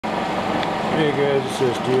Hey guys, it's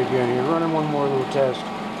just D again here, running one more little test.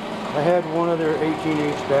 I had one of their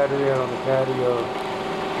 18H battery out on the patio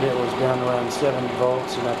that was down around 7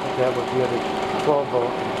 volts, and I put that with the other 12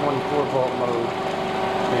 volt and 24 volt mode,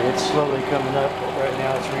 and it's slowly coming up. Right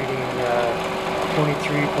now it's reading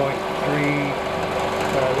 23.3.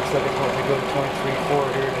 Looks like it's going to go to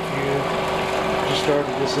 23.4 here in a few. Just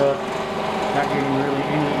started this up, not getting really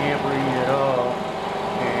any amp reading at all,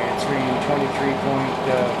 and it's reading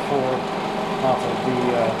 23.4 off of the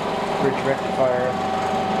bridge rectifier.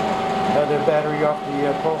 The battery off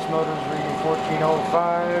the pulse motor is reading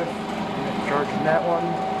 1405, charging that one,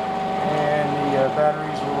 and the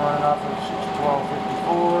batteries were running off of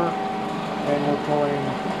 1254, and we're pulling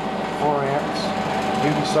 4 amps.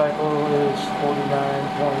 Duty cycle is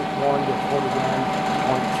 49.1 to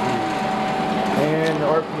 49.3. And the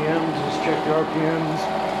RPMs, let's check the RPMs.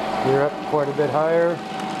 They're up quite a bit higher.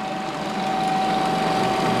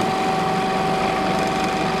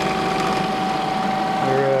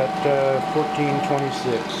 We're at 1426,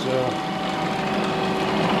 so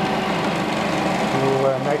little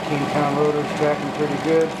 19-pound rotor's tracking pretty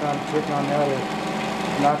good. Found a trick on how to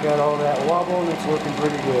knock out all that wobble, and it's working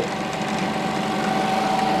pretty good.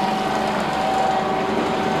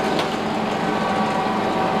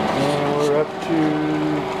 And we're up to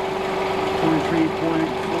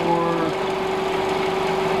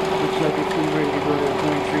 23.4. Looks like it's ready to go to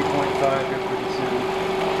 23.5 here pretty soon.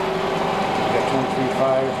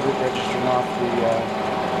 23.5 registering off the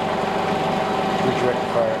bridge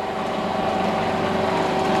rectifier.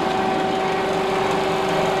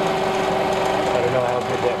 I don't know how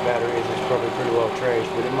good that battery is. It's probably pretty well traced,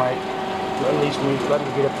 but it might at least let me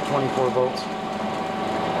get up to 24 volts.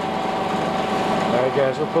 Alright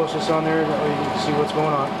guys, we'll post this on there, that way you can see what's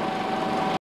going on.